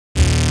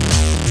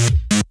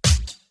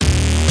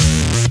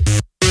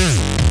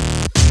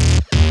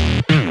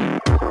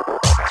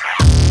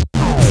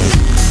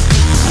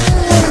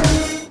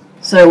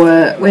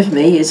So with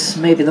me is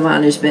maybe the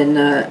man who's been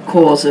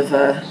cause of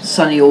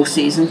sunny all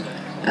season,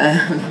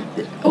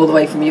 all the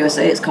way from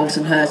USA. It's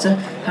Coltan Herta.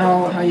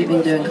 How you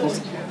been doing,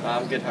 Coltan?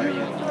 I'm good. How are you?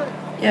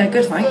 Yeah,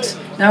 good, thanks.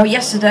 Now,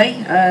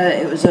 yesterday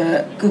it was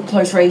a good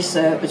close race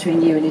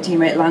between you and your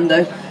teammate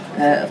Lando.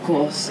 Of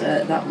course,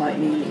 that might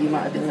mean that you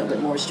might have been a little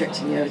bit more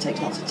restricted in your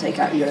overtakes, not to take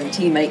out your own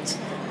teammate.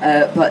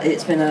 But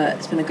it's been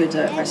a good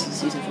rest of the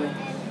season for you.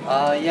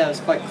 Yeah, it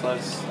was quite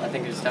close. I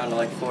think it was down to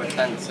like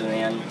 4/10 in the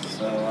end.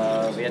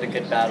 So we had a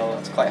good battle.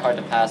 It's quite hard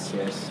to pass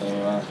here,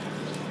 so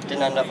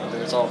didn't end up with the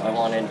result I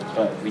wanted,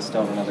 but we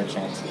still have another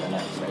chance in the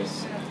next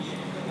race.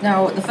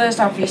 Now, the first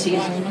half of your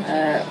season,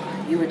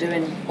 you were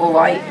doing all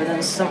right, but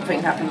then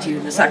something happened to you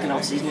in the second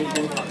half of the season. You've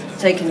been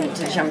taken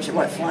to the championship,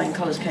 like flying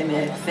colours, came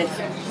here fifth.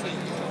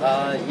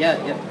 Yeah,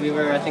 we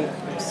were, I think,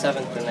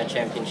 7th in the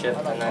championship,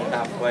 and then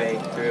halfway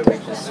through we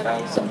just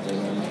found something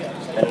and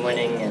been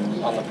winning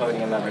and on the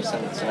podium ever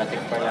since. And I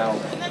think we're now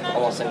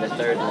almost into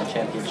 3rd in the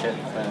championship,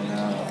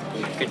 and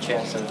we have a good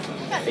chance of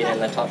being in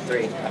the top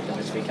 3 after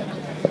this weekend.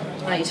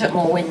 Now, you took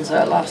more wins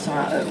last time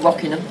out at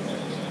Rockingham,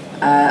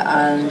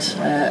 and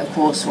of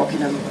course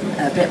Rockingham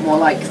a bit more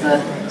like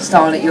the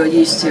style that you're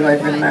used to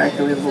over in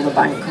America with all the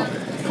bank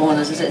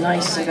corners. Is it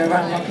nice to go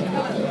around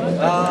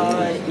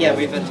Rockingham? Yeah,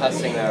 we've been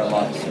testing there a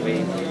lot, so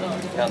we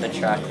know the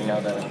track, we know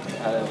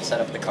how to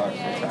set up the car for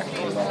the track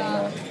really well,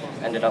 and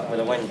ended up with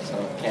a win, so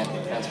can't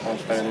ask for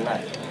much better than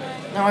that.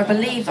 Now, I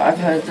believe I've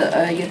heard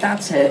that your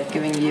dad's here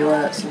giving you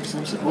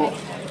some support.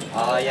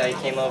 Yeah, he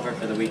came over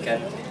for the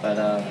weekend, but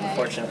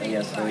unfortunately he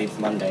has to leave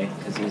Monday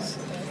because he's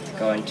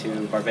going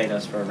to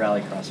Barbados for a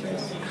rallycross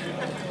race.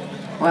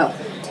 Well,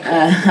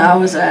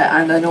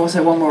 and then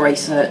also one more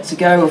race to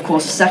go. Of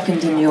course,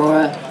 2nd in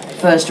your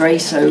first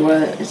race. So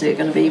is it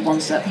going to be one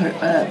step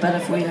better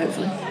for you,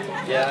 hopefully?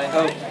 Yeah, I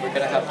hope. We're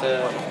going to have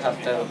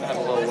a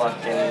little luck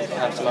and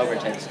have some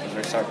overtakes because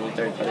we're starting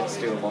 3rd, but it's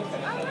doable.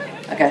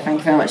 Okay, thank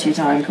you very much for your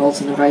time,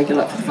 Colton, and very good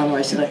luck for the fun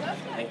race today.